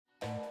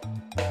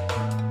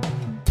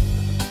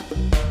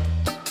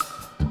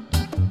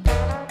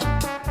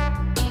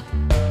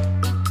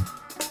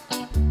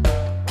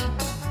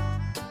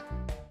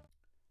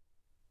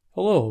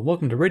Hello, and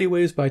welcome to Radio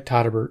Waves by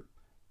Todderbert.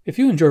 If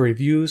you enjoy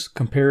reviews,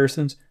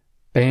 comparisons,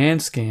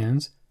 band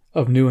scans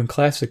of new and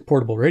classic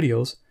portable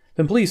radios,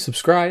 then please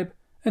subscribe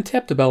and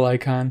tap the bell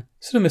icon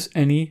so you don't miss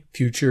any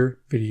future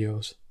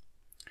videos.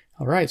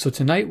 Alright, so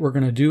tonight we're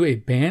going to do a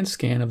band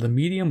scan of the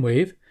medium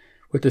wave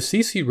with the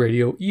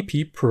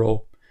CCRadio-EP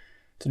Pro.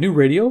 It's a new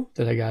radio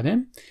that I got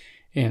in,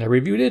 and I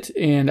reviewed it,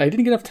 and I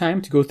didn't get enough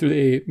time to go through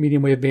the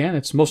medium wave band.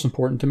 It's most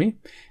important to me,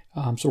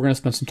 so we're going to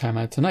spend some time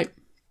on it tonight.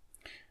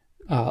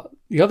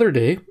 The other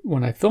day,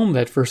 when I filmed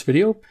that first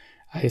video,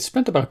 I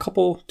spent about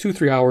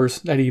 2-3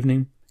 hours that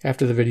evening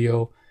after the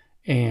video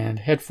and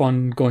had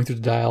fun going through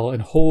the dial,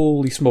 and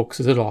holy smokes,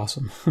 is it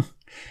awesome.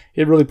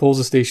 It really pulls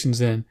the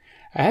stations in.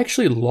 I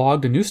actually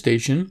logged a new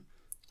station.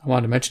 I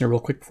wanted to mention it real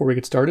quick before we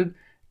get started.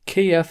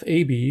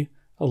 KFAB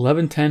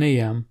 1110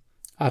 AM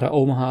out of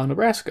Omaha,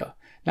 Nebraska.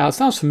 Now, it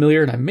sounds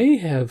familiar, and I may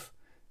have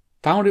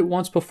found it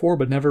once before,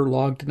 but never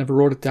logged it, never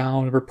wrote it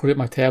down, never put it in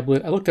my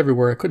tablet. I looked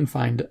everywhere. I couldn't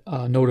find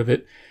a note of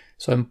it.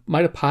 So I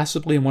might have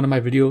possibly in one of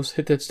my videos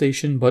hit that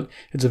station, but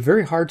it's a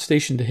very hard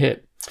station to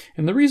hit.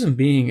 And the reason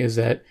being is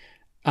that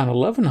on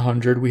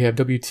 1100 we have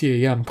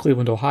WTAM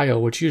Cleveland, Ohio,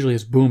 which usually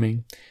is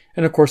booming.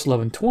 And of course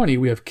 1120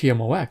 we have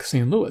KMOX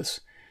St.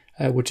 Louis,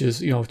 which is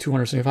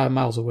 275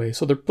 miles away.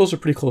 So those are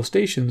pretty close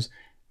stations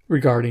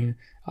regarding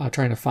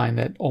trying to find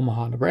that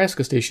Omaha,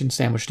 Nebraska station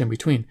sandwiched in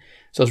between.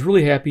 So I was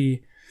really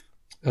happy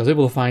I was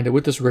able to find it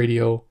with this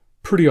radio.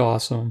 Pretty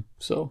awesome.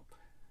 So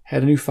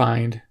had a new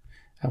find.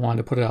 I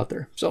wanted to put it out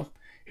there. So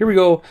here we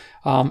go.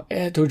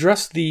 To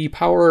address the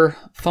power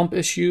thump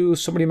issue,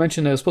 somebody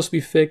mentioned that it was supposed to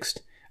be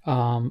fixed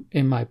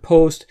in my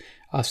post.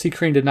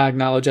 C.Crane did not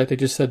acknowledge that. They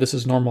just said this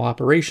is normal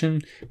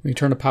operation. When you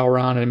turn the power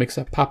on and it makes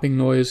that popping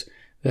noise,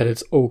 that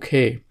it's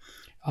okay.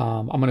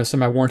 I'm going to send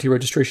my warranty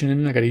registration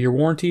in. I got a year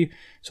warranty.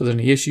 So if there's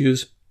any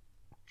issues,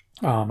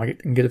 I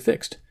can get it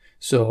fixed.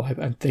 So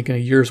I'm thinking a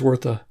year's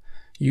worth of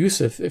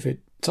use. If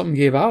something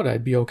gave out,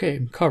 I'd be okay.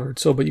 I'm covered.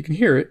 So, but you can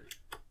hear it.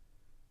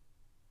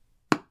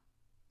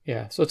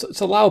 Yeah, so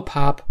it's a loud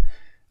pop.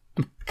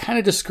 I'm kind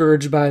of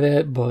discouraged by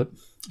that, but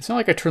it's not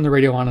like I turn the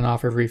radio on and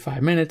off every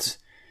 5 minutes.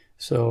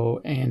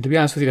 So, and to be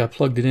honest with you, I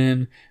plugged it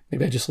in.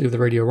 Maybe I just leave the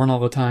radio run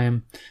all the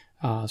time.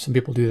 Some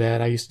people do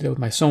that. I used to do it with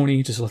my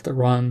Sony, just let it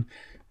run,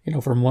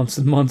 for months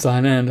and months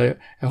on end.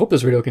 I hope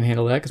this radio can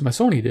handle that because my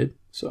Sony did.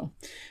 So, all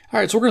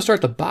right, so we're going to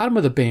start at the bottom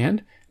of the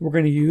band. We're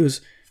going to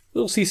use a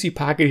little CC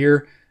pocket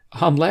here.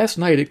 Last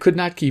night, it could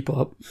not keep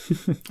up.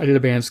 I did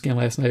a band scan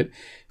last night.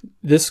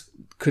 This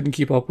couldn't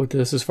keep up with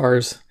this as far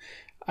as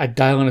I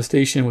dial in a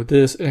station with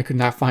this, and I could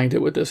not find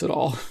it with this at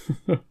all.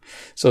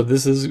 So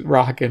this is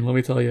rocking, let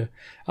me tell you.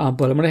 But I'm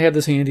going to have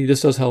this handy.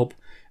 This does help.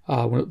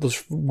 One of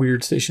those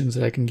weird stations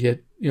that I can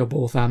get,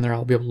 both on there.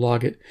 I'll be able to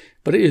log it.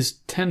 But it is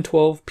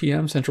 10:12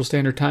 p.m. Central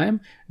Standard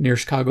Time near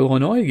Chicago,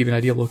 Illinois. I'll give you an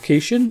idea of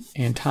location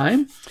and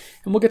time,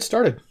 and we'll get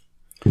started.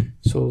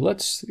 So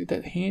let's get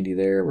that handy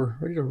there. We're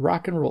ready to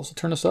rock and roll. So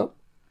turn this up.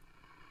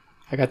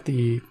 I got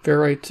the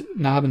ferrite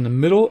knob in the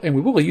middle, and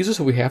we will use this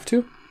if we have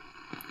to.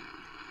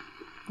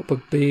 Up a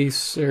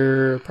bass,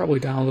 or probably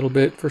down a little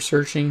bit for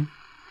searching.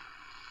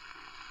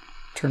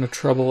 Turn the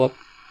treble up.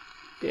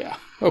 Yeah,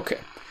 okay.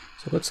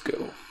 So let's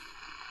go.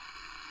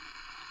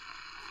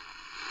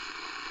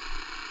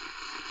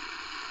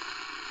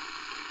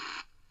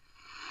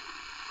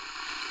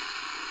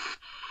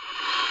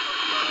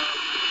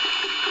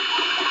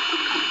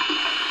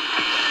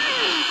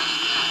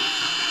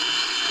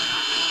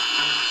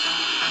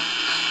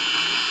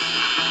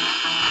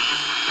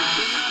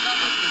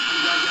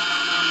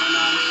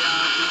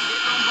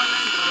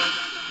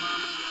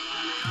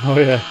 Oh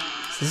yeah,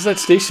 so this is that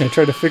station. I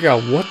tried to figure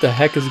out what the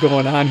heck is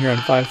going on here on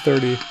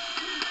 530.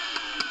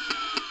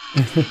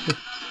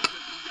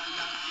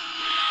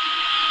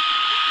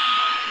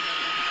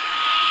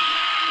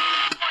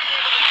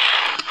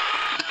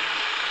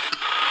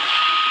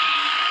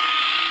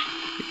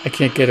 I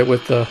can't get it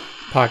with the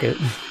pocket.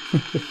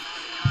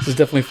 This is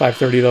definitely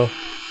 530 though.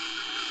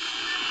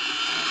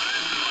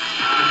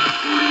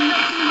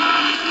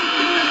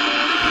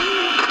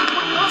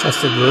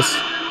 Tested this,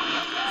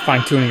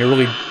 fine-tuning it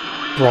really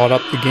brought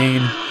up the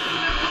gain.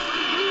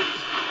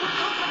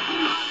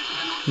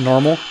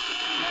 Normal.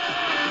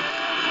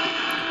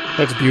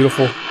 That's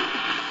beautiful.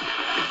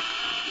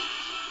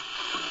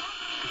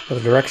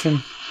 Other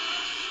direction.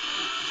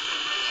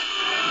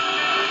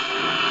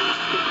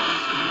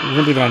 We're going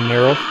to leave it on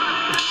narrow.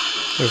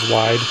 There's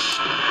wide.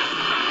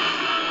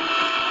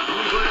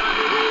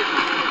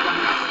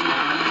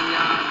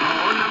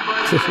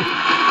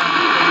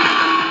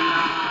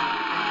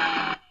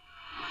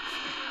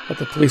 But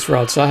the police were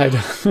outside.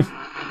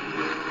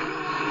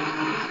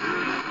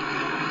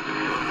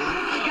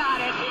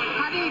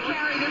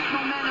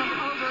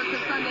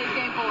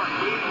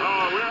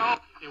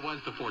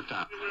 The fourth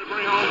time.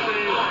 Bring home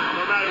team,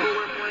 no matter who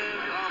we're playing.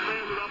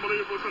 Fans was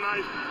unbelievable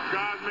tonight.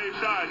 Guys made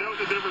shots. That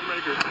was the difference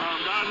maker.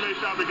 Guys made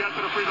shots. We got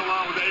to the free throw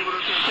line. Was able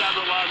to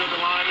capitalize at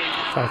the line.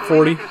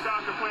 540.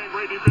 Shots and playing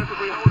great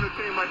defensively, holding the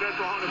team like that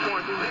to 100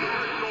 points.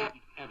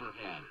 Ever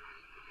had.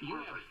 You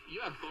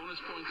have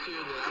bonus points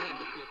here that I had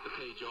to flip the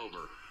page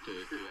over. to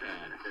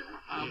add.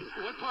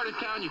 What part of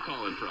town you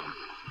calling from?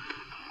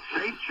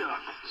 St.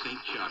 Chuck. St.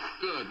 Chuck.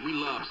 Good. We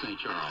love St.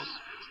 Charles.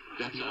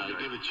 That's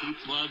give a cheap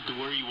plug to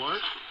where you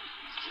work?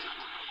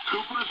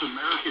 Cooper's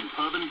American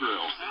Pub and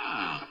Grill.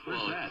 Ah,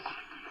 where's that?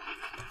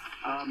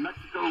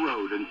 Mexico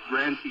Road in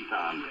Grand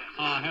Teton.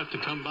 Oh, I have to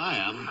come by.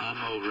 I'm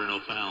over in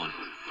O'Fallon.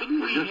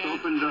 We just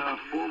opened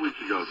 4 weeks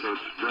ago, so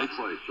it's a great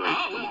place. So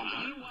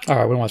All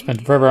right, we don't want to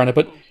spend forever on it,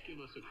 but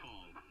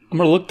I'm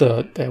going to look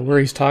at where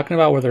he's talking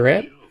about, where they're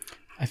at.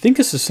 I think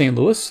this is St.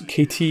 Louis,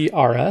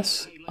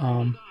 KTRS,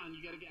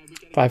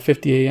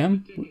 5:50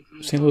 a.m.,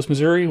 St. Louis,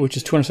 Missouri, which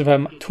is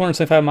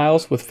 275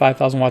 miles with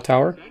 5,000 watt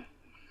tower.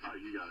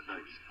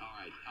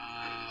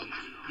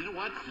 You know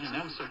what? Man,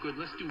 that was so good.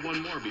 Let's do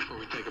one more before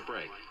we take a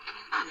break.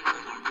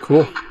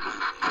 Cool.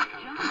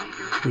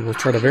 We will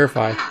try to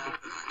verify.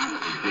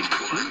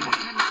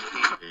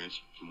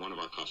 From one of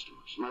our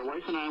customers. my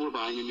wife and I were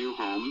buying a new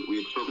home. We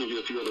had spoken to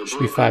a few other Should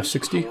be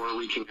 560. before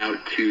reaching out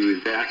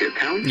to Zach at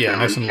Town. Yeah,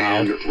 nice and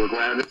loud. And we're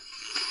glad.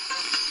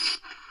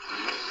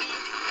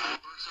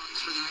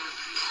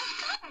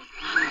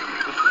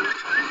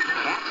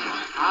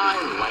 I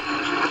like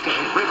it. Okay,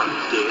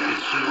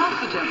 what's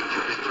the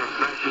temperature? It's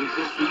refreshing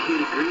 52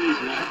 degrees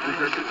now.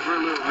 Perfect for a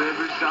little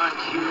riverside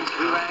scenic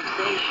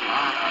relaxation.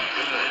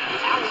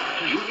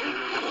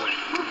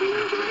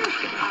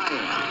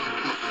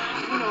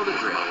 You know the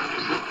drill.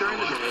 Sleep during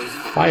the day.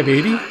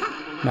 580.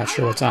 Not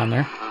sure what's on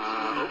there.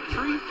 Oak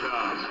tree.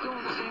 Still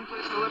in the same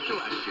place I left you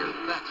last year.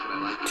 That's what I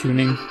like.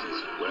 Tuning.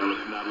 Well,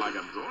 it's not like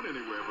I'm going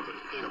anywhere for the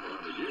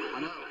couple of years.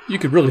 I know. You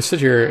could really sit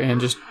here and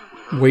just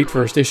wait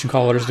for station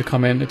callers to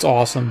come in. It's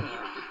awesome.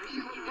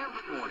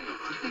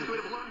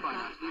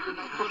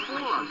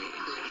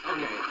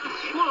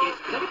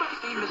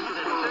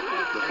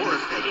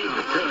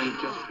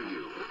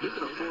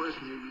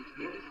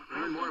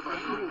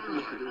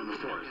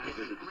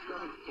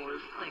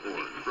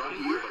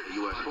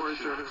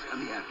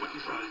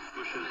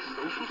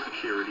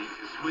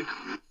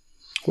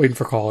 Waiting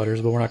for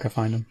callers, but we're not going to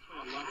find them.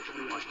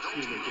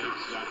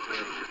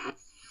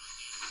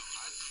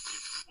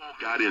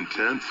 Got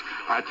intense.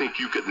 I think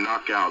you could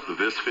knock out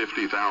this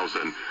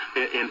 50,000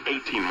 in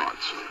 18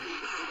 months.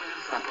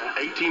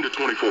 18 to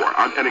 24.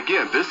 And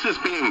again, this is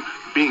being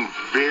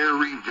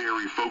very,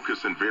 very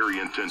focused and very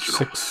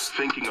intentional.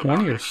 Thinking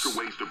about extra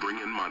ways to bring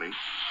in money,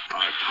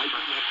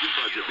 tightening up your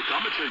budget. Because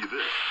I'm going to tell you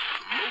this.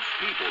 Most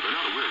people, they're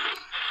not aware of this.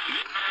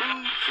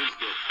 Food is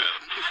the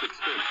biggest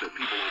expense that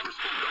people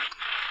overspend on.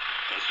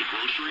 That's the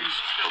groceries,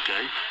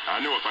 okay?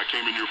 I know if I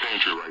came in your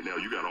pantry right now,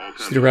 you got all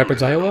kinds Cedar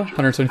Rapids, Iowa,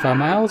 175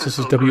 miles. This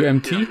is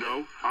WMT,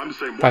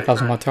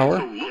 5,000 watt tower.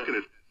 So looking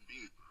at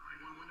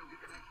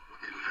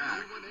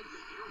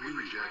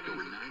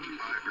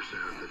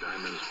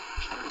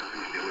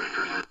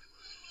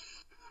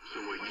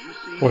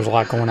Boy, there's a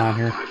lot going on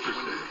here.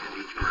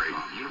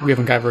 We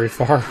haven't got very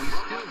far.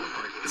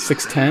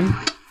 610.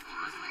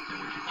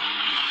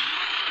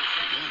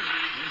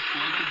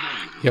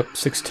 Yep,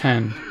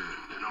 610.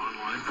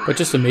 But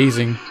just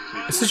amazing.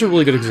 This is a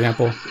really good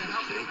example.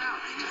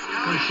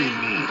 Come see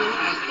me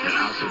at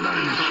House of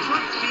Diamonds.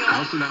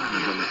 House of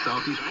Diamonds on the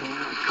southeast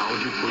corner of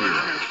College of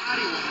Florida.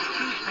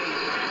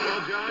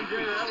 Well, John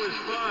Jay, that was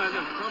fun.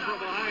 Come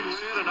from behind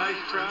win, a nice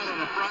crowd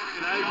on a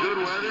Friday night, good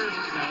weather,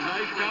 a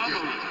nice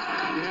compliment.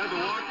 You had to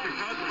walk to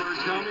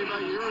Cuthbert. Tell me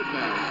about your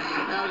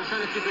adventure. Now, just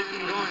trying to keep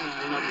everything going.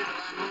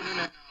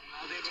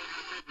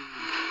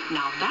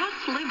 Now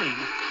that's living.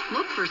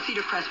 Look for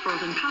Cedar Crest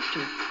frozen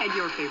custard at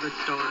your favorite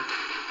store.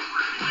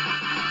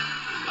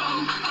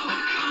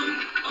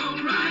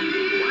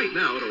 Right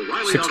now at O'Reilly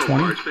Auto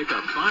 620. Parts, pick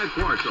up 5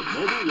 quarts of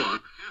Mobile One.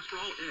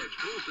 Castrol Edge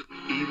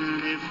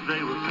Even if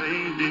they were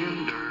paved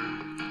in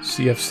dirt.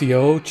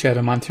 CFCO,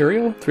 Chatham,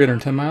 Ontario,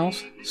 310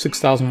 miles,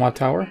 6,000 watt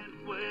tower.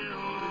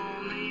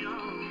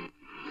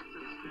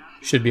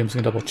 Should be. I'm just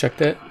going to double check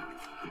that.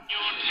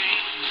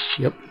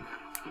 Yep.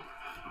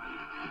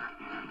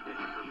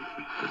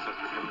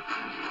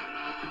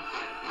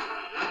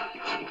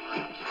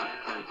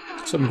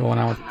 Something going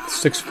on with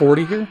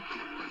 640 here.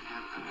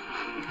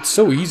 It's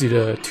so easy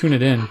to tune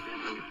it in.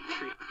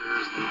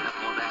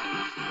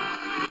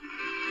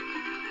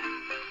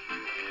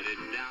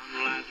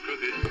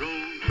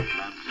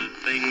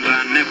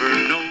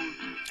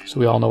 So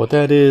we all know what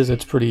that is.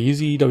 It's pretty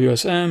easy.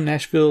 WSM,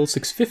 Nashville,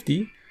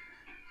 650.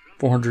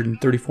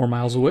 434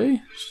 miles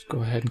away. Just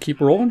go ahead and keep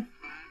rolling.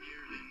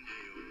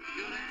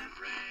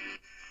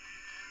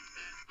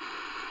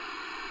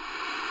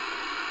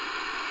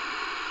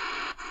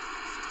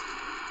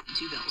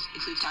 Bills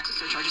includes taxes,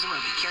 surcharges, and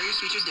roaming. Carriers,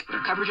 features differ.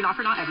 Coverage and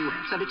offer not everywhere.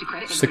 Subject to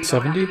credit and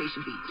 670.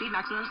 activation fee. Speed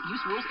maximums,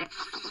 use rules.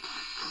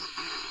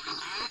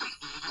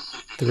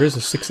 There is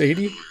a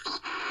 680.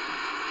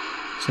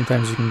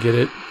 Sometimes you can get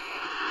it.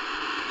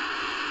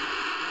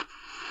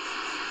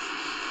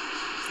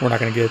 We're not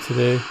going to get it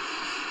today.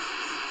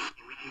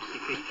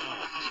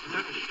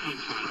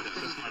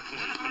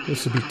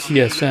 This would be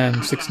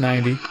TSN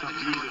 690.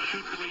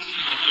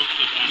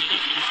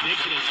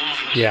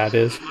 Yeah, it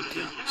is.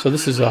 So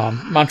this is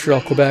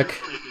Montreal, Quebec,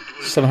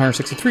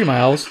 763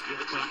 miles,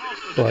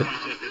 but but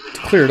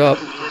to clear it up.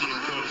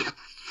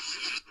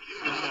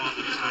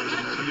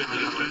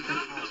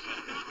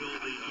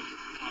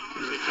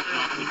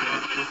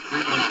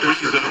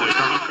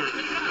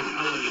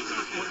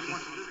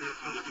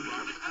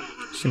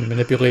 She's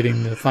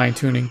manipulating the fine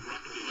tuning.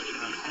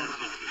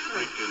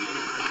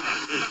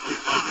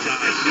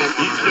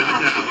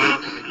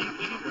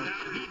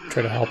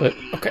 Try to help it.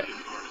 Okay.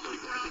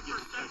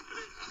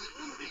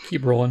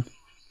 Keep rolling.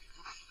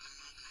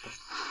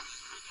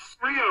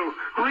 Rio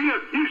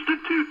used to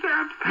do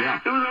that. Yeah.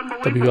 It was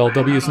unbelievable.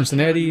 WLW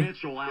Cincinnati.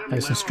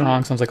 Nice and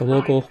strong. Sounds like a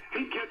local.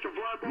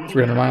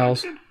 300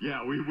 miles.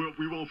 Yeah, we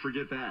won't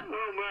forget that.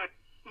 Oh my.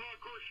 Well, of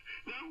course,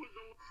 that was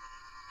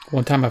the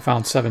One time I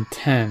found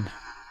 710.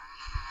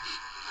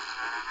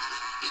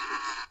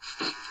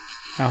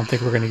 I don't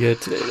think we're going to get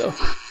it today, though.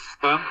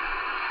 Well,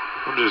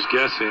 I'm just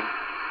guessing.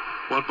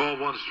 1 ball,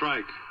 1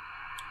 strike.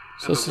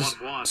 So this is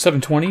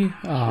 720.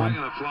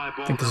 I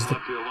think this is the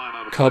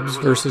Cubs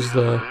versus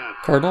the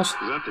Cardinals. Is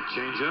that the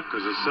changeup?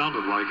 Because it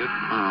sounded like it.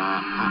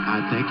 I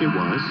think it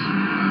was.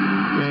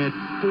 They had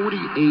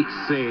 48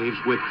 saves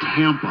with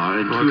Tampa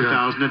in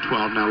 2012.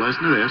 Now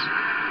listen to this.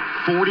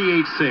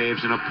 48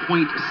 saves and a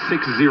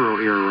 .60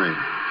 ERA.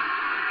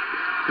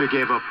 They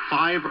gave up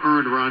 5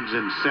 earned runs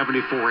in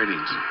 74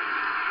 innings.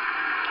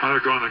 They're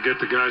going to get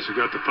the guys who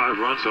got the 5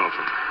 runs off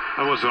it.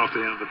 That was off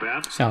the end of the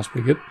bat. Sounds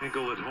pretty good.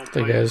 Engel at home If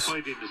you plate, guys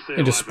fighting to stay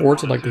into alive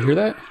sports at would like to hear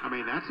that. I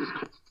mean, that's as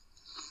close.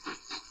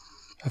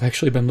 I've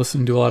actually been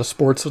listening to a lot of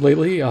sports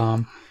lately.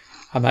 I'm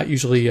not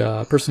usually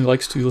a person who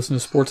likes to listen to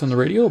sports on the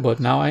radio, but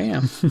now I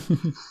am. So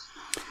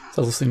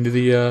I was listening to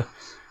the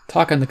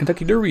talk on the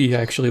Kentucky Derby.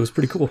 Actually, it was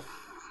pretty cool.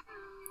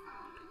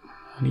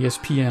 On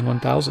ESPN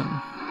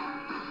 1000.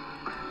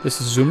 This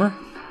is Zoomer.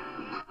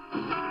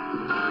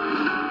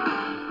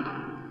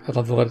 I'd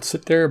love to let it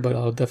sit there, but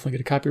I'll definitely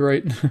get a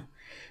copyright.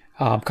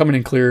 Coming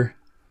in clear.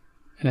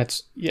 And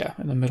that's, yeah,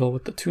 in the middle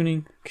with the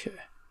tuning. Okay.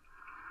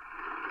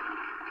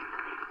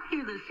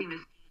 You're listening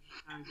to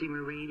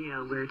Zoomer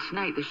Radio, where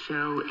tonight the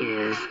show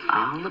is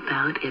all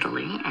about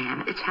Italy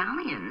and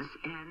Italians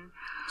and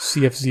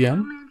CFZM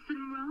romance in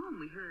Rome.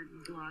 We heard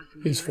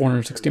Blossom is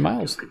 460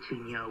 miles.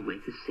 Coutinho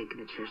with his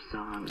signature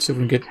song. See if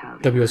we can get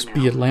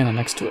WSB Atlanta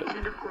next to it.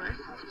 And of course,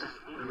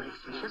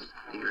 relationships.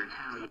 Your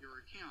Italian.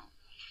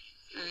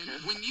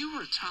 And when you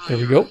retire There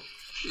we go.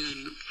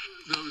 in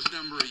those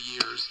number of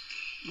years,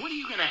 what are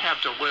you going to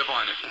have to live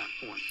on at that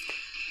point?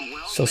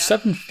 So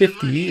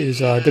 750 is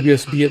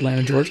WSB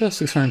Atlanta, Georgia,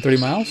 630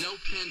 miles. No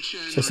pension.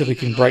 So let's see if we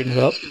can brighten it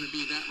up.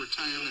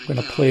 I'm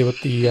going to play with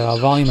the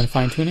volume and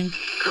fine tuning.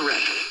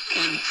 Correct.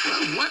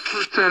 And what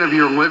percent of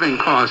your living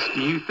costs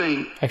do you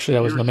think? Actually,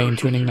 that was the main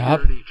tuning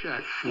knob.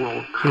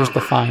 Here's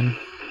the fine.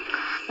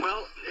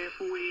 Well, if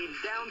we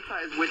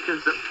downsize, which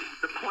is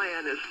the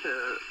plan is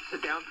to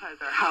downsize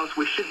our house,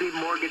 we should be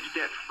mortgage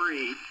debt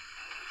free.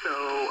 So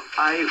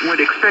I would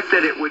expect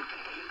that it would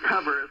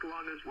cover, as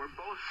long as we're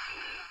both,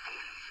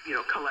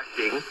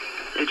 collecting,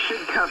 it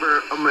should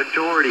cover a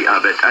majority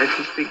of it. I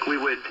just think we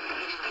would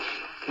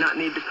not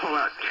need to pull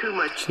out too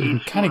much. So you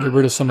can kind of get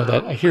rid of some of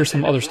that. I hear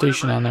some other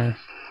station on there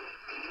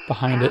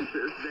behind it.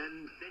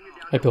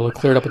 Might be able to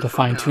clear it up with the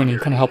fine tuning.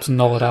 Kind of helps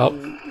null it out.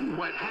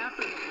 What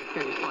happens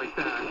in a case like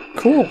that?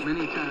 Cool.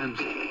 Many times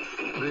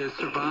the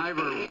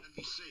survivor. The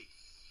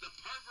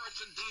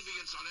perverts and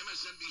deviants on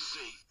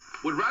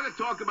MSNBC would rather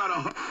talk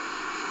about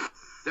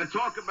than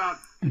talk about.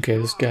 Okay,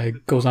 this guy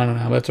goes on and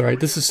on. That's all right.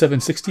 This is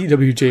 760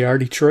 WJR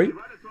Detroit. They'd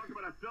rather talk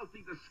about a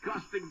filthy,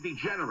 disgusting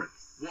degenerate.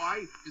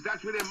 Why? Because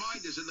that's where their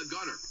mind is, in the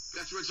gutter.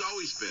 That's where it's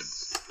always been.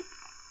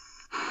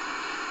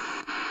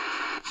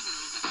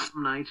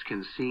 Some nights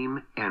can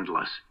seem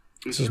endless.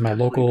 This is my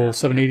local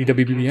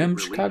 780 WBBM,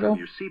 Chicago.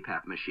 Your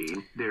CPAP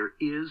machine, there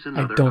is I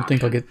another don't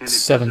think I'll option, get and it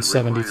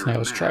 770 doesn't tonight. require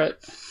Let's a try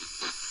it.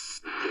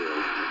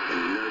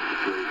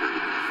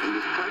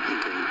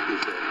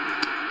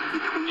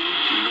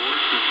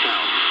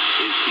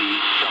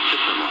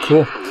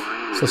 Cool.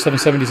 So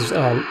 770 is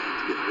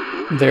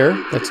there.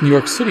 That's New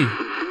York City.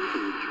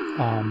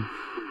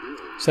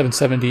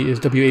 770 is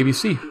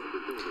WABC.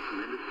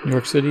 New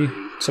York City,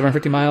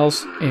 750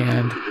 miles,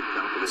 and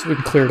so we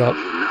can clear it up.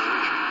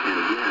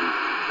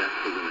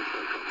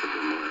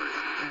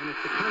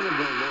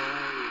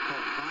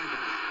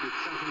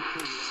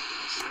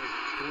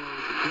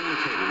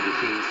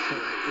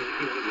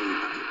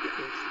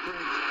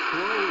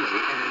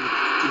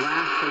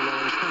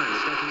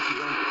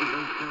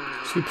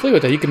 So you play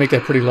with that, you can make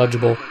that pretty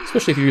legible,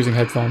 especially if you're using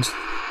headphones.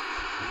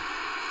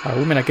 Alright,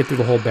 we may not get through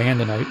the whole band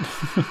tonight.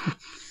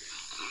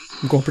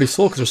 I'm going pretty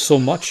slow because there's so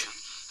much.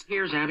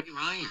 Here's Abby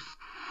Ryan.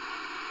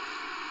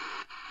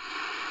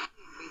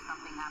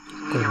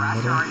 Go to the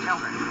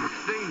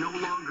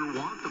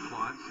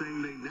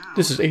middle.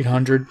 This is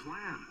 800.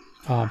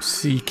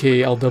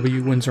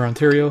 CKLW, Windsor,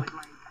 Ontario.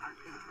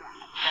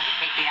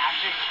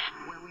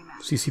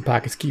 CC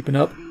Pocket's keeping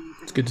up.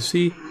 It's good to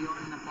see.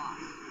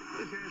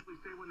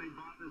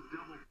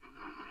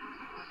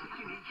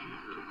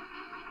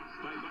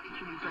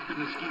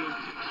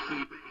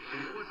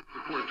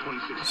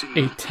 It's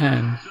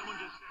 810.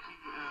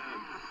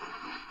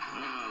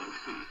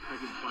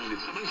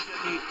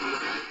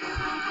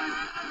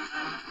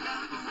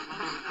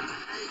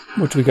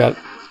 which we got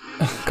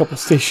a couple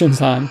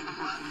stations on.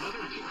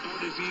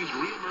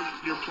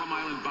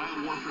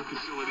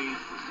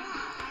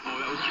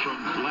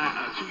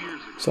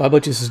 So I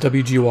bet you this is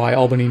WGY,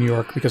 Albany, New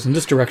York, because in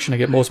this direction I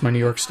get most of my New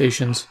York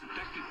stations.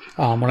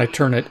 When I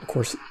turn it, of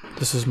course,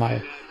 this is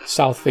my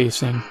south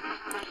facing,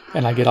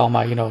 and I get all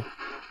my, you know,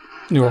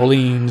 New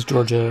Orleans,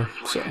 Georgia,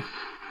 so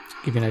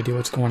give you an idea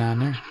what's going on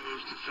there.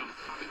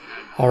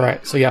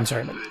 Alright, so yeah, I'm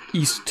sorry,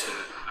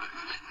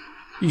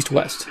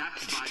 east-west.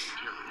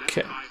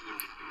 Okay.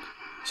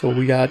 So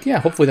we got, yeah,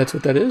 hopefully that's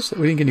what that is.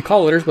 We didn't get any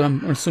call letters, but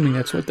I'm assuming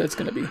that's what that's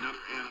going to be.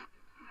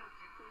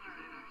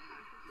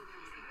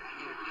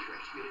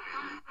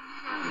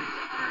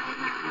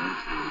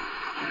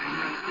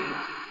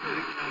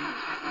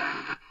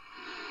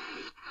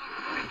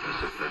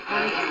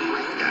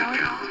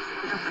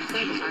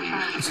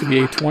 This could be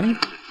 820.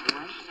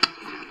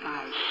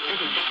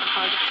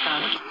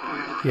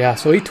 Yeah,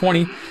 so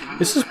 820.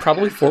 This is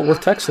probably Fort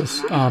Worth, Texas.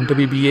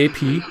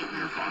 WBAP,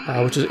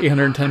 which is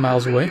 810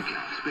 miles away.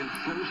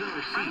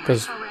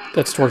 Because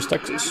that's towards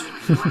Texas.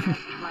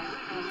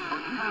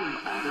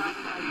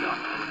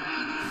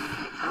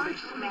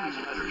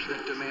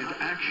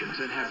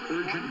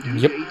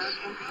 Yep.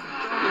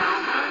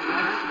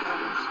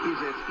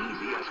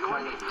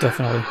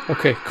 Definitely.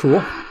 Okay,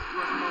 cool.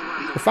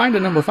 We're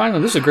finding them. We're finding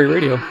them. This is a great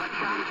radio.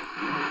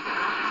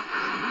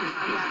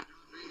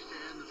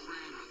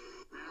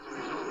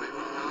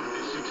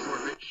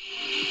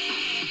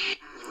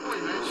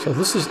 So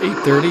this is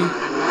 8:30.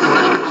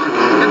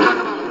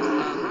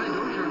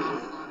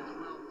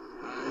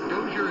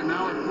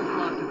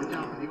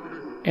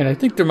 And I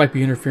think there might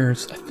be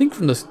interference. I think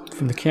from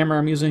the camera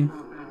I'm using,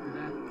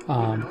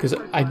 because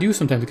I do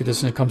sometimes get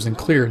this and it comes in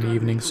clear in the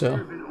evening.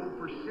 So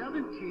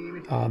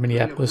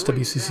Minneapolis,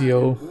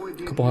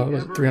 WCCO, a couple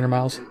of 300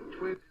 miles.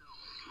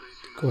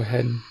 Go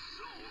ahead.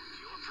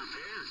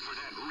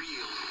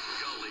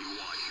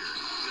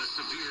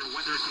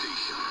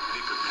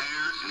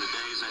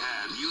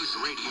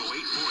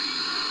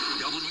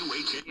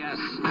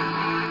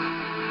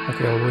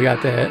 Okay, well, we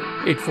got that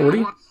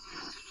 840.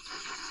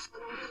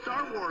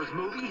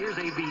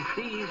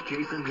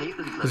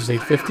 This is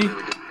 850.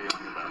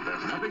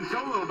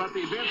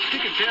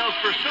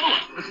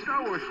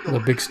 The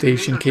big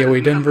station,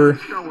 KOA Denver.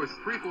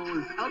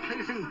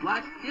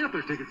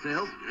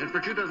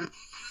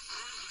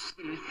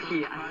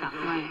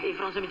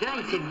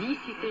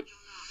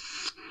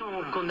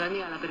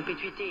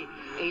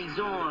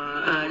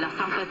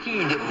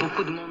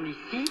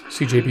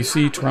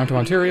 CJBC, Toronto,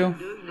 Ontario.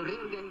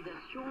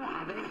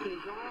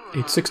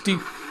 860.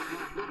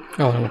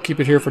 Oh, and we'll keep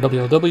it here for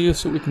WLW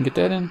so we can get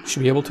that in.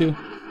 Should be able to.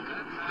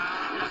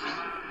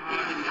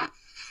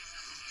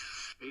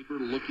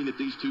 Looking at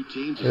these two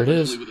teams, there it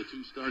is. With the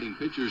two starting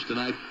pitchers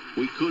tonight,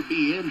 we could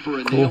be in for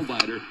a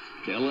nail-biter.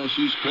 To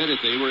LSU's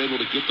credit, they were able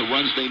to get the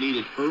runs they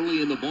needed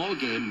early in the ball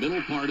game.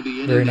 Middle part of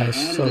the inning, very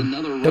nice. So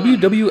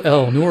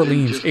WWL, New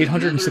Orleans,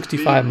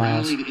 865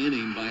 miles.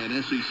 Inning by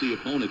an SEC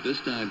opponent. This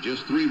time,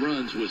 just 3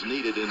 runs was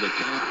needed in the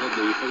top of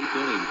the 8th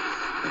inning.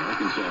 And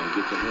Arkansas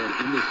gets ahead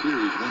in the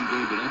series,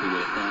 1-0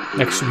 with 5.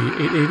 Next should be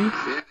 880.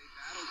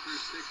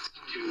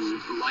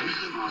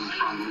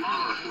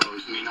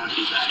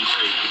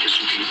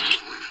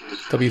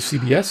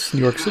 WCBS,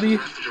 New York City,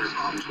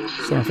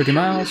 750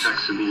 miles. So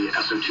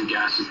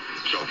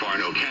far,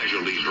 no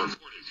casualties reported.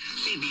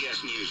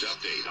 CBS News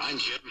update. I'm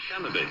Jim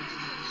Shemabin.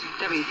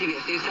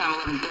 WCBS News Time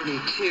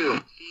 11:32.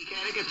 The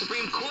Connecticut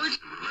Supreme Court.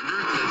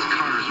 That's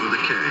Cars with a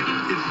K.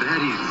 It's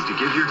that easy to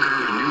give your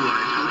car a new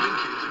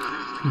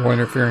life. More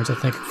interference, I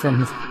think,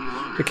 from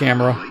the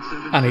camera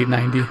on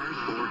 890.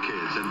 For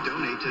kids and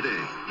donate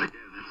today. Again,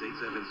 that's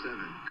 877.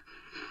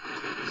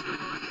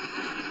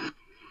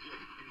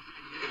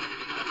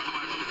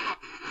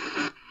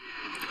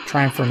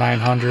 Trying for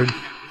 900.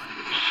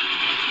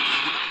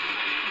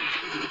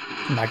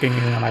 I'm not getting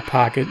anything in my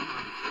pocket.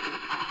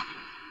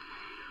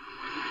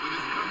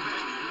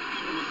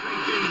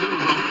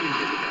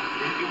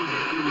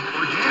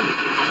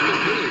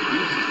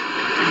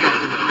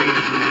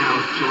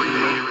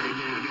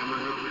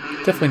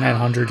 Definitely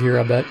 900 here,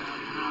 I bet.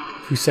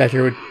 If we sat here,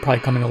 it would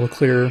probably come in a little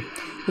clearer.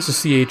 This is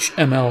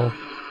CHML,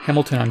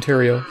 Hamilton,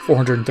 Ontario,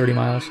 430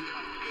 miles.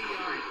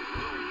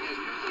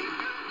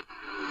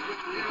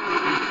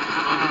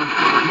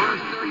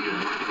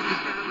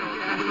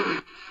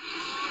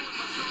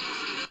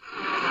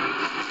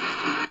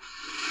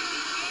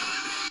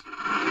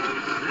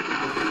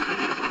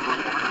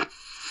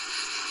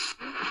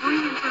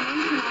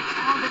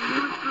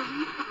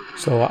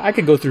 So I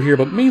could go through here,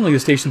 but mainly the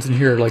stations in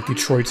here are like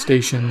Detroit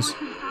stations,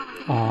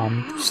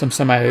 some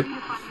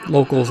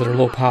semi-locals that are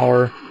low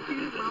power.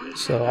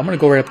 So I'm going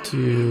to go right up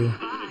to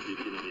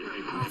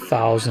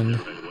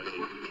 1,000.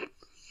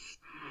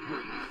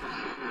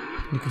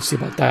 You can see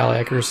about dial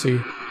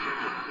accuracy.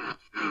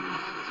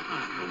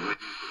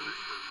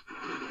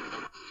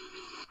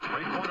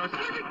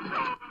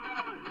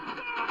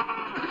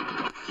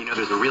 You know,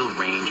 there's a real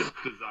range of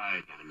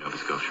Nova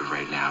Scotia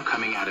right now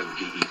coming out of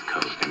the East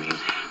Coast. I mean,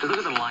 to look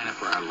at the lineup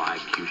for our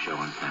live barbecue show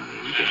on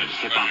Sunday. You get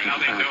Hip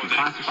Hop and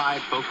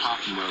Classified, Folk Hop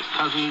and Rose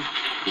Cousins.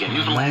 You got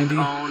Newfoundland's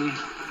own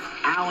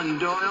Alan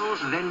Doyle.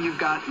 Then you've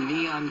got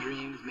Neon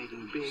Dreams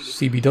making big.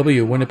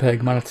 CBW,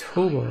 Winnipeg,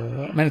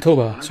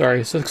 Manitoba.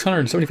 Sorry,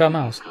 675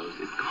 miles.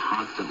 It's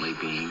constantly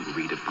being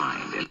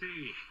redefined.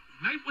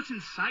 Ignite what's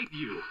inside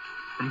you.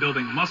 From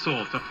building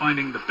muscle to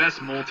finding the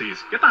best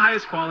multis. Get the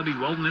highest quality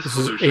wellness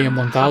solution. This is AM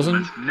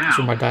 1000. That's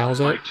where my dial's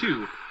at.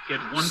 Get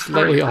one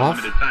Slightly off.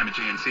 Limited time at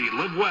GNC.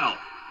 Live well.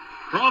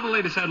 For all the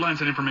latest headlines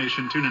and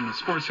information, tune in to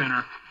Sports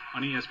Center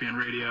on ESPN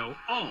Radio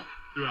all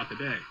throughout the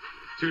day.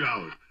 $2.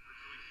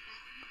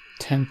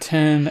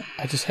 1010.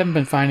 I just haven't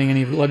been finding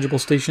any legible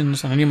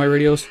stations on any of my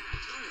radios.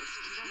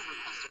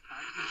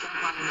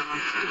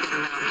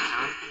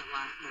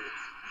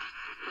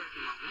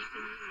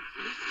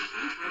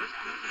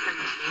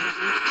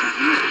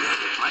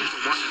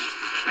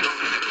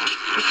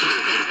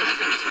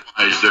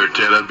 There,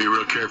 Ted. I'd be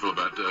real careful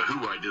about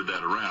who I did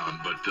that around,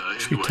 but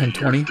anyway,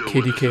 1020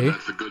 KDK.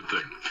 That's a good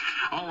thing.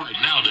 All right,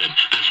 now then,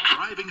 this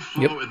driving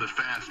flow in the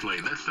fast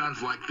lane. That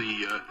sounds like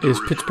the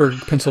is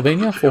Pittsburgh,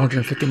 Pennsylvania,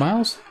 450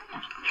 miles.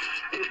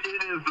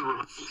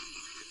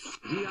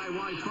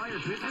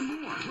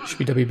 Should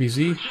be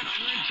WBZ.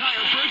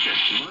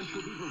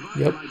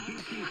 Yep.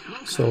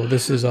 So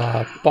this is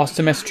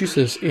Boston,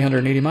 Massachusetts,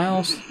 880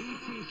 miles.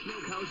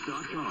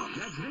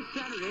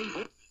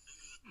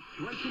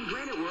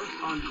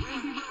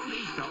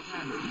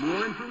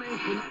 More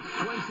information at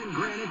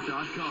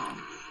SwensonGranite.com.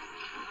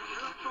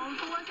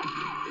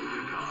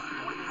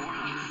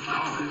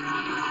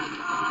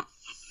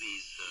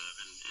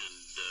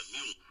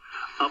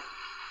 Up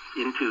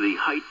into the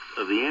heights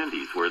of the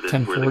Andes, where the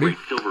great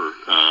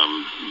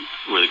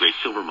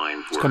silver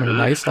mines were. It's coming in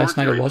nice. Last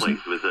night it wasn't.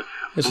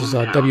 This is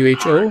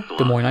WHO,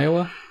 Des Moines,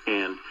 Iowa.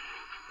 And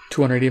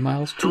 280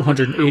 miles,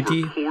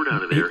 280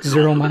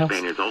 miles.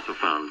 Spaniards also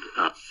found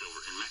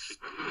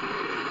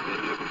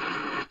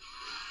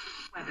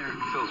It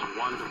feels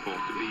wonderful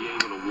to be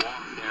able to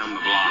walk down the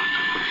block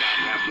without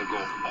having to go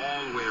all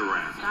the way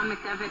around. John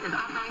McDevitt is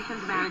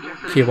operations manager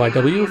for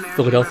KYW,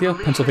 Philadelphia,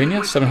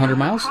 Pennsylvania, 700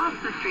 miles. across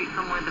the street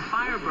from where the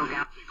fire broke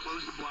out. They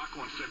closed the block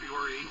on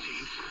February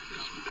 18th.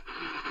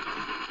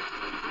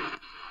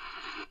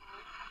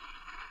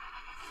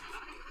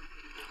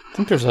 I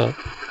think there's a...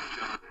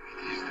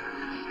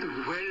 The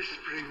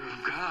wellspring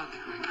of God,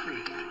 my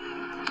friend.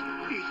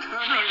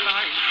 Eternal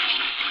life,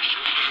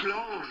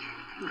 flowing,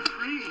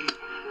 free.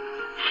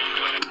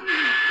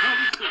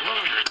 Come to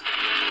one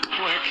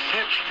who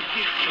accepts the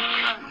gift of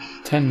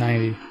Christ.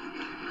 1090.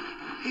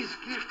 His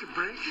gift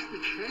breaks the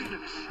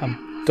chains. I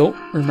don't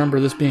remember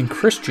this being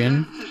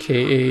Christian,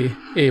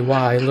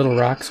 K-A-A-Y, Little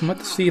Rock, so I'm going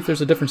to see if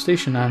there's a different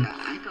station on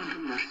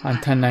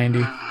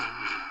 1090. I'm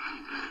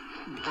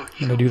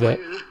going to do that.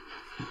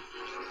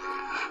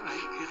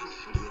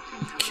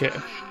 Okay.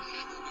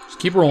 Just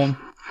keep rolling.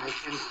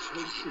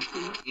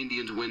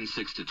 Indians win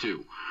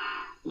 6-2.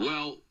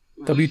 Well,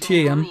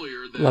 WTAM,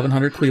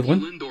 1100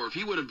 Cleveland,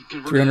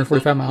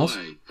 345 miles.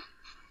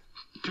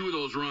 Two of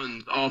those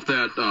runs off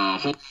that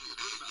whole.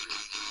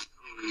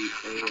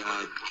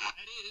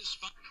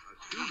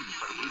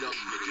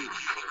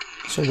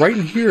 So right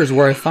in here is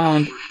where I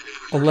found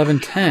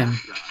 1110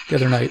 the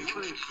other night,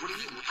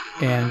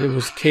 and it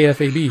was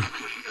KFAB.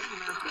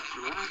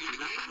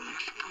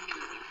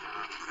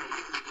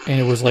 And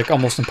it was like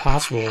almost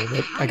impossible,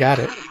 but I got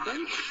it.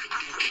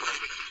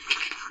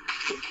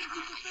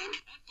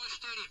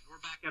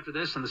 After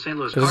this on the St.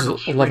 Louis This is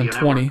Cardinals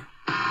 1120.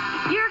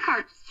 Your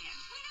card.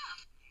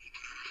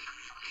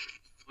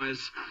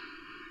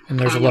 And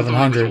there's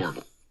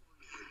 1100.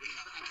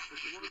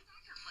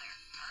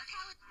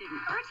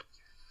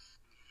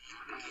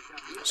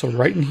 So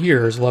right in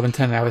here is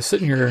 1110. I was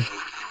sitting here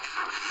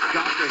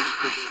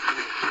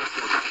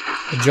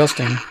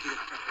adjusting,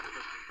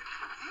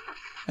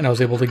 and I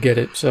was able to get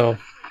it. So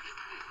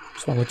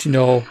I'll let you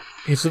know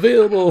it's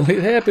available.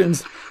 It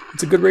happens.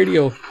 It's a good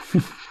radio.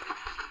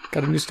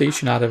 Got a new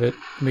station out of it.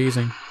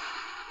 Amazing.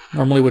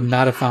 Normally would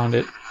not have found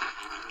it.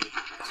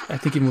 I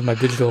think even with my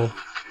digital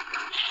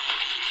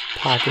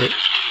pocket,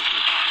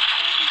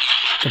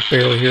 I can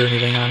barely hear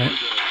anything on it.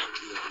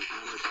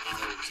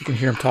 So you can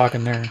hear him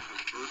talking there.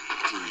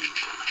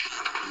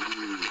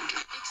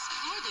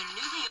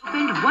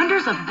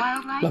 Wonders of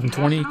wildlife.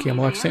 1120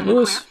 KMOX St.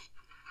 Louis.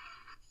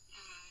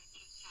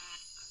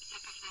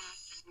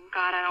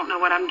 God, I don't know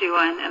what I'm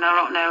doing, and I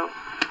don't know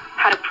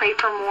how to pray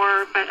for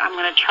more, but I'm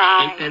going to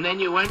try. And then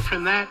you went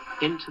from that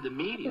into the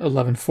media.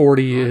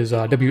 1140 is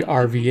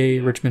WRVA,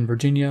 Richmond,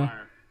 Virginia,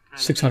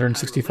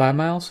 665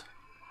 miles.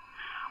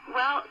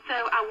 Well, so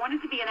I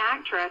wanted to be an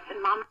actress,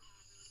 and Mom...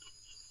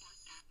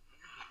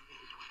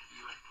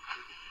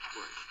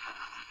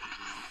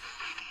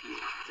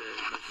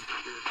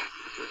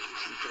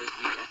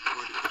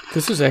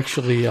 This is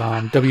actually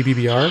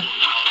WBBR.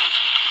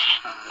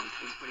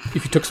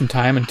 If you took some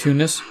time and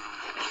tuned this. And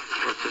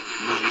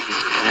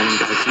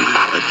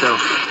so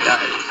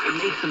it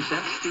makes some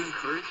sense to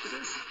encourage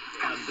this.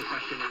 The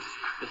question is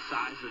the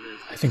size of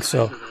this. I think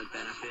so. To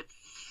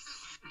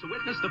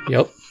witness the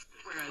Yep.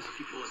 whereas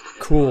people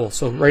Cool.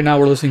 So right now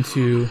we're listening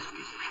to...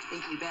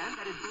 Thank you, Ben.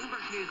 That is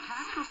Bloomberg News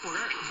tax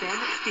reporter Ben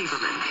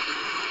Steverman.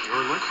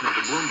 You're listening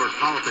to Bloomberg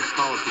Politics,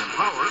 Policy, and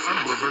Power on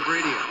Bloomberg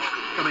Radio.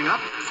 Coming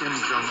up, Kim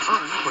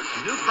Jong-un puts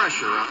new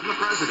pressure on the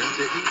president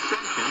to ease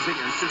sanctions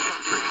against his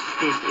country.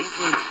 This is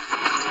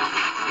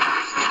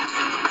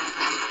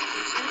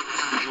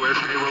U.S.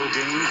 payroll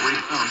gains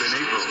rebound in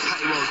April.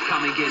 Payrolls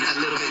coming in a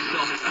little bit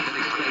softer than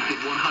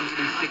expected,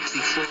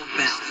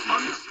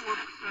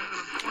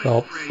 164,000.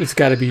 Well, it's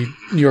got to be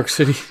New York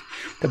City,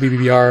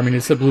 WBBR. I mean,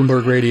 it's a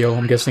Bloomberg Radio.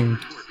 I'm guessing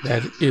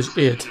that is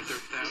it.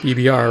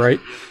 BBR, right?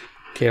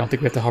 Okay, I don't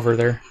think we have to hover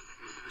there.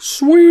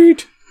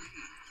 Sweet!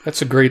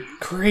 That's a great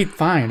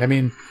find. I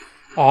mean,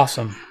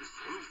 awesome. 3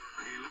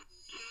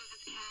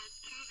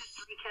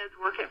 kids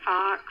work at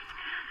Fox.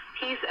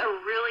 He's a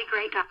really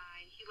great guy.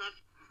 He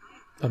loves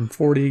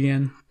 1140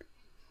 again.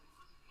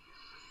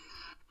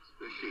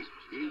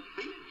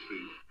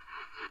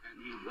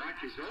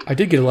 I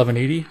did get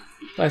 1180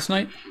 last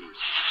night.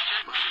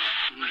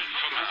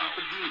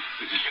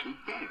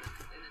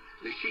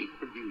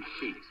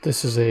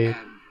 This is a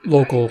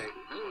local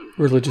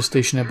religious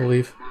station, I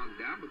believe.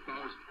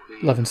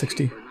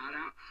 1160. What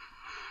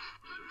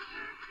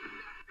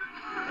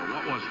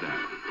was that?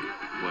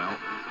 Well,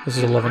 This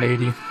is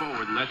 1180.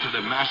 forward led to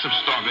the massive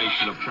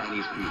starvation of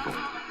Chinese people.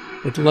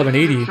 With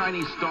 1180,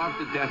 Chinese starved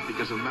to death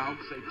because of Mao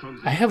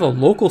Zedong's... I have a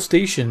local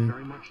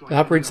station that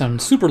operates on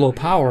super low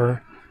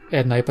power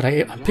at night, but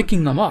I'm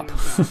picking them up.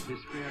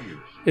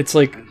 It's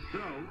like,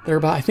 they're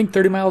about, I think,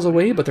 30 miles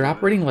away, but they're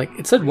operating like,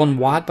 it said 1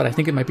 watt, but I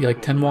think it might be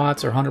like 10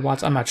 watts or 100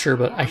 watts. I'm not sure,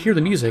 but I hear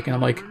the music, and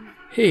I'm like,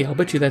 hey, I'll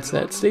bet you that's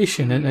that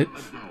station, and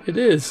it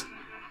is.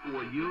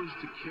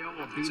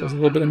 So there's a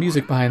little bit of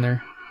music behind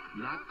there.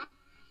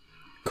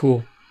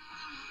 Cool.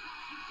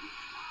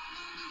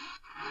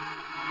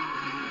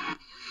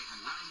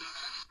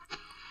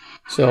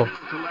 So,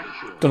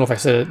 don't know if I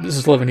said it. This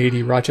is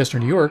 1180 Rochester,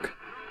 New York.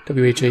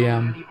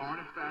 WHAM.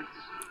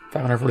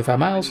 545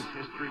 miles.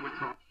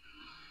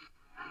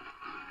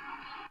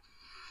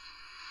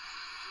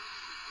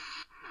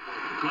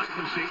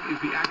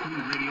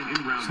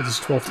 So this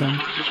is 1210.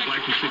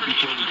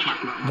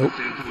 Nope.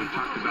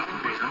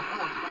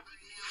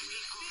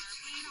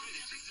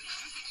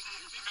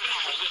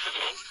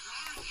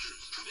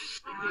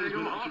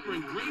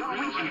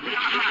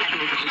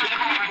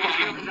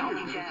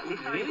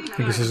 I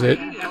think this is it.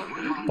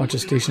 Bunch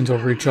of stations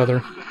over each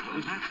other.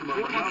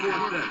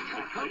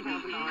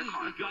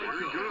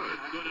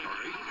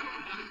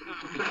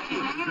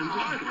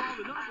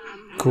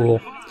 Cool.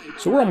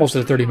 So we're almost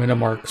at the 30-minute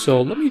mark.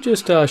 So let me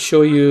just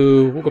show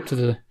you. We'll go up to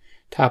the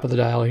top of the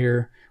dial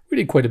here. We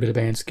did quite a bit of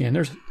band scan.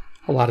 There's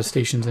a lot of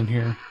stations in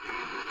here.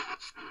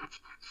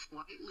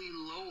 Slightly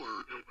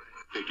lower.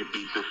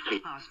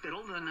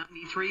 Hospital, the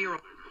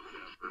 93-year-old.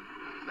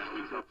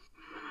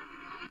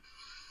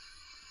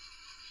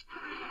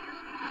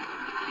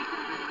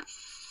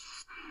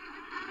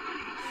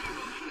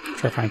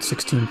 Try to find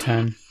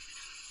 1610.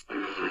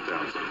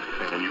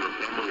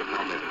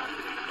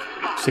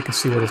 So you can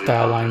see where this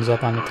dial lines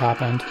up on the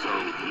top end.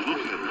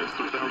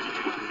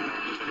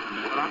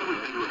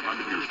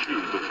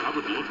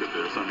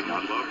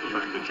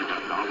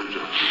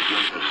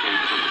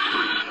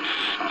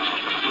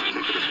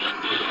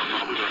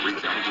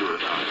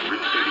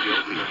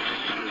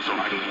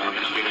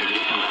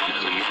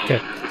 Okay,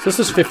 so this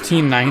is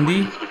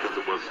 1590.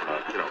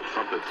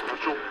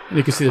 And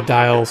you can see the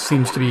dial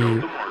seems to be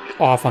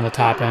off on the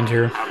top end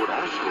here.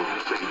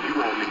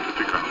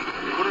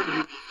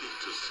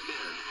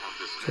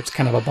 So it's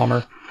kind of a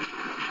bummer.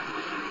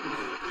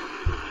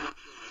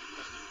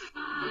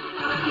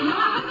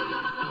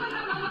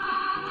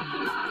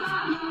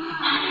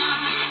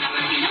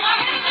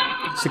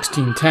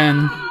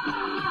 $16.10.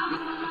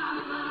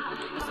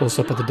 Close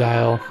up of the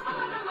dial.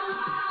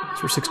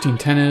 That's where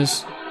 1610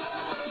 is.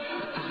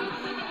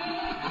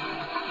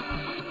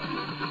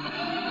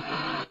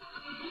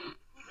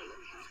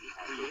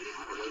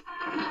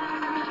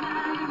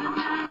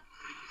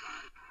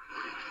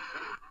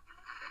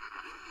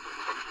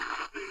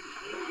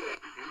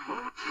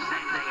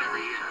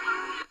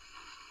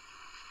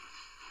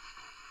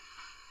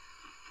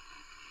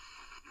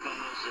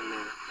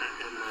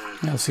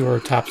 Let's see where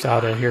it tops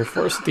out at here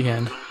for us at the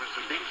end.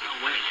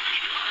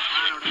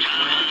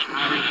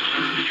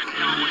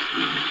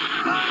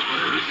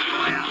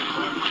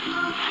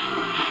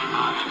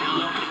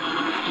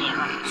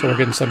 So we're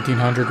getting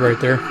 1700 right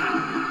there.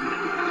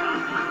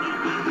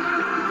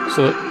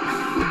 So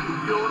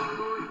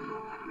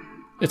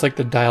it's like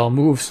the dial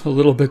moves a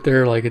little bit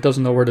there, like it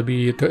doesn't know where to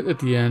be at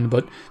the end,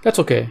 but that's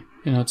okay.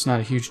 You know, it's not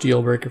a huge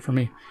deal breaker for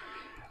me.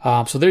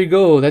 So there you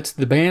go. That's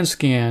the band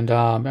scanned.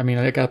 I mean,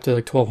 I got up to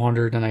like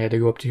 1200 and I had to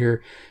go up to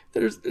here.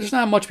 There's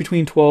not much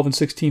between 12 and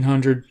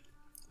 1600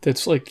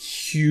 that's like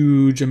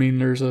huge. I mean,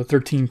 there's a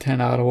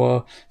 1310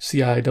 Ottawa,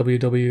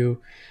 CIWW.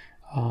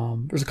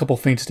 There's a couple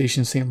faint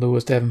stations, St.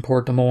 Louis,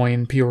 Davenport, Des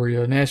Moines,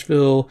 Peoria,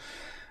 Nashville.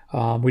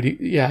 I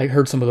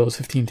heard some of those,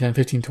 1510,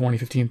 1520,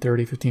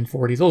 1530,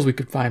 1540. Those we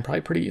could find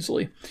probably pretty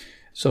easily.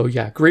 So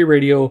yeah, great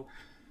radio.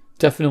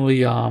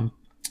 Definitely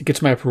it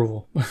gets my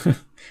approval.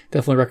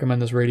 Definitely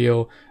recommend this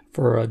radio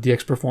for a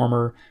DX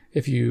Performer.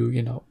 If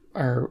you know,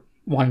 are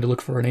wanting to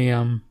look for an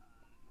AM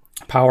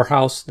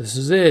powerhouse, this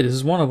is it. This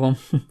is one of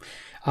them.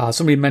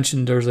 Somebody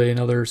mentioned there's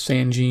another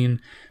Sangene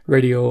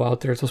radio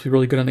out there. It's supposed to be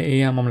really good on the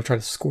AM. I'm going to try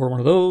to score one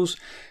of those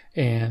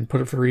and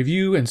put it for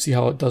review and see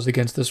how it does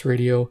against this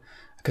radio,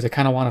 because I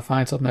kind of want to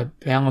find something that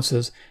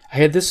balances. I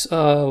had this,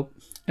 and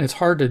it's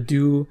hard to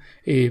do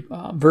a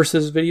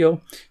versus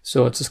video,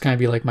 so it's just kind of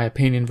be like my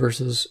opinion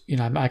versus, you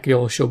know, I could be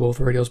able to show both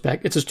radios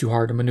back. It's just too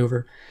hard to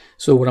maneuver.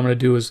 So what I'm going to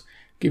do is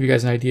give you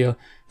guys an idea.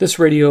 This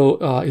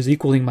radio is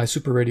equaling my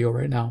Super Radio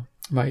right now,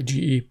 my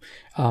GE.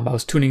 I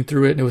was tuning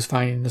through it and it was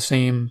finding the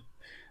same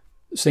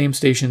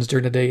stations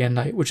during the day and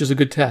night, which is a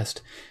good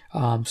test.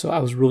 So I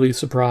was really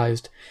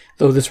surprised.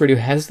 Though this radio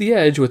has the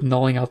edge with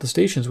nulling out the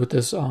stations with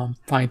this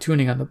fine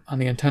tuning on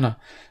the antenna.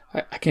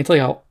 I can't tell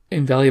you how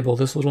invaluable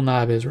this little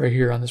knob is right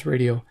here on this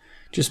radio.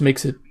 Just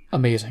makes it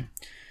amazing.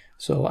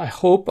 So I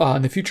hope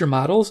in the future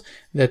models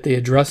that they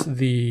address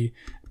the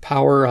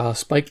power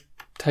spike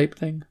type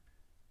thing.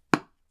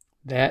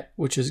 That,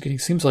 which is getting,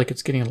 seems like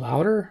it's getting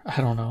louder. I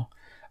don't know.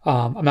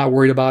 I'm not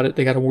worried about it.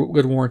 They got a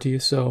good warranty,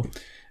 so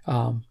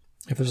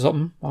if there's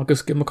something, I'll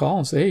just give them a call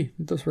and say, hey,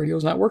 this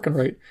radio's not working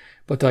right.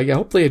 But yeah,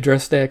 hopefully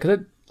address that, because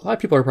a lot of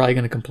people are probably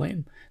going to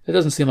complain. That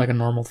doesn't seem like a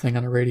normal thing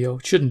on a radio.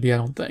 It shouldn't be, I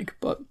don't think,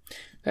 but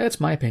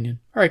that's my opinion.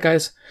 All right,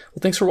 guys.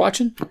 Well, thanks for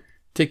watching.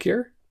 Take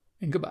care,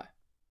 and goodbye.